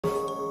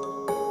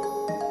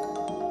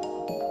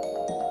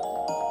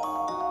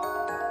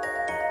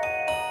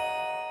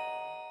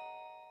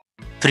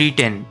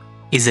Free10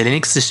 is a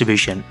Linux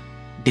distribution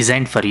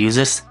designed for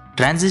users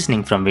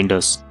transitioning from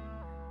Windows,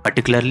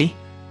 particularly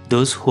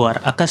those who are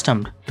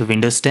accustomed to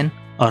Windows 10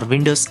 or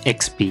Windows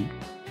XP.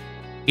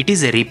 It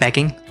is a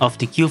repacking of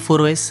the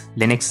Q40S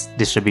Linux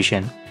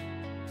distribution,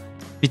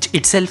 which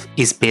itself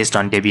is based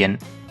on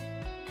Debian.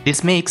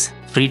 This makes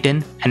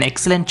Free10 an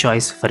excellent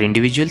choice for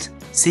individuals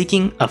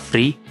seeking a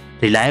free,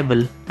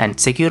 reliable, and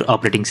secure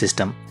operating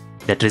system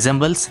that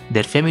resembles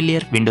their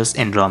familiar Windows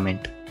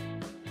environment.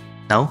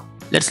 Now,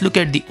 let's look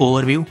at the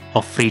overview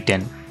of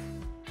Free10.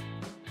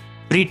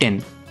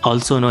 Free10,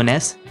 also known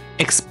as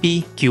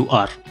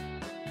XPQR,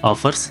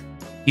 offers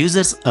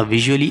users a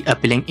visually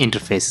appealing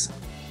interface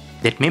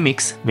that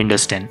mimics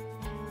Windows 10.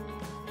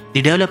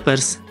 The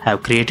developers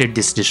have created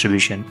this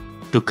distribution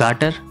to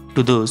cater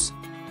to those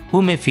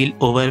who may feel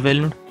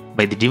overwhelmed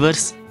by the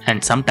diverse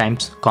and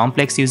sometimes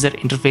complex user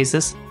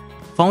interfaces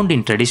found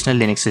in traditional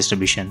Linux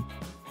distribution.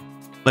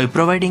 By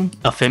providing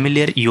a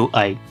familiar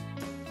UI,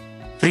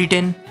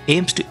 Free10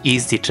 aims to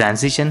ease the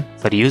transition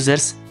for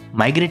users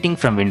migrating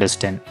from Windows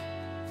 10.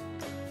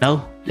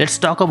 Now, let's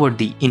talk about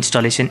the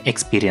installation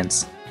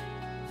experience.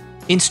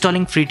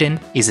 Installing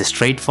Free10 is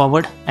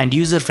straightforward and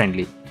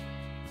user-friendly.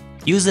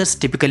 Users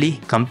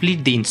typically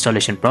complete the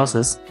installation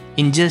process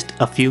in just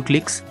a few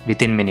clicks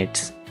within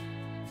minutes.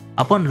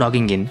 Upon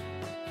logging in,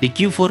 the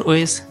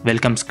Q40S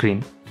welcome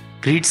screen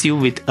greets you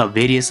with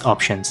various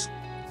options,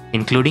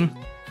 including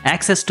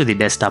access to the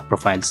desktop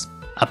profiles,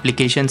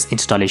 applications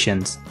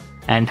installations,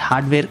 and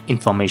hardware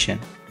information.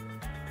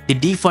 The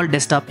default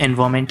desktop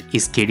environment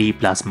is KDE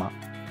Plasma,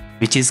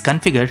 which is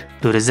configured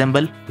to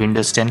resemble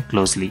Windows 10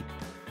 closely.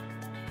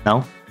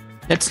 Now,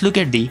 let's look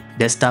at the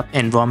desktop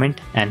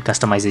environment and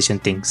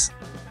customization things.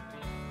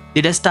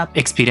 The desktop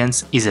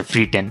experience is a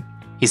Free10.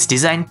 It's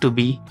designed to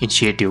be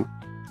intuitive.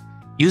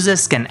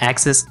 Users can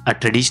access a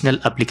traditional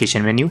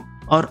application menu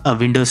or a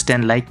Windows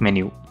 10-like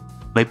menu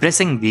by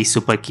pressing the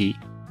super key,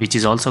 which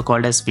is also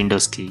called as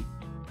Windows key.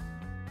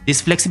 This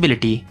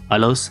flexibility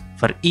allows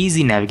for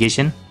easy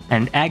navigation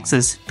and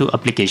access to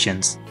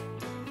applications.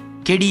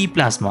 KDE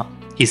Plasma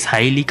is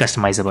highly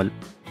customizable,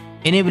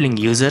 enabling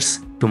users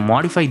to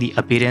modify the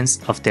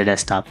appearance of their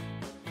desktop,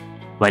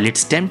 while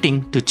it's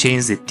tempting to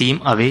change the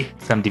theme away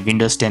from the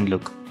Windows 10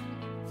 look.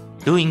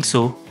 Doing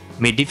so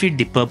may defeat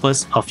the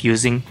purpose of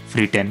using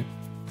Free10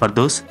 for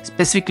those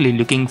specifically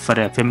looking for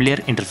a familiar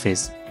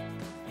interface.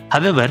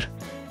 However,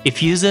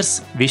 if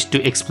users wish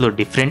to explore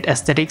different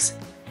aesthetics,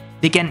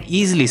 they can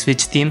easily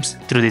switch themes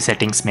through the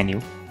settings menu.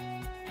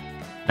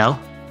 Now,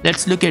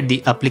 let's look at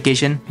the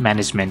application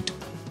management.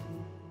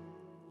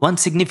 One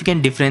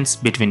significant difference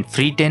between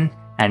Free10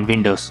 and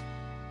Windows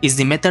is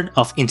the method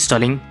of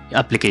installing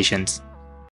applications.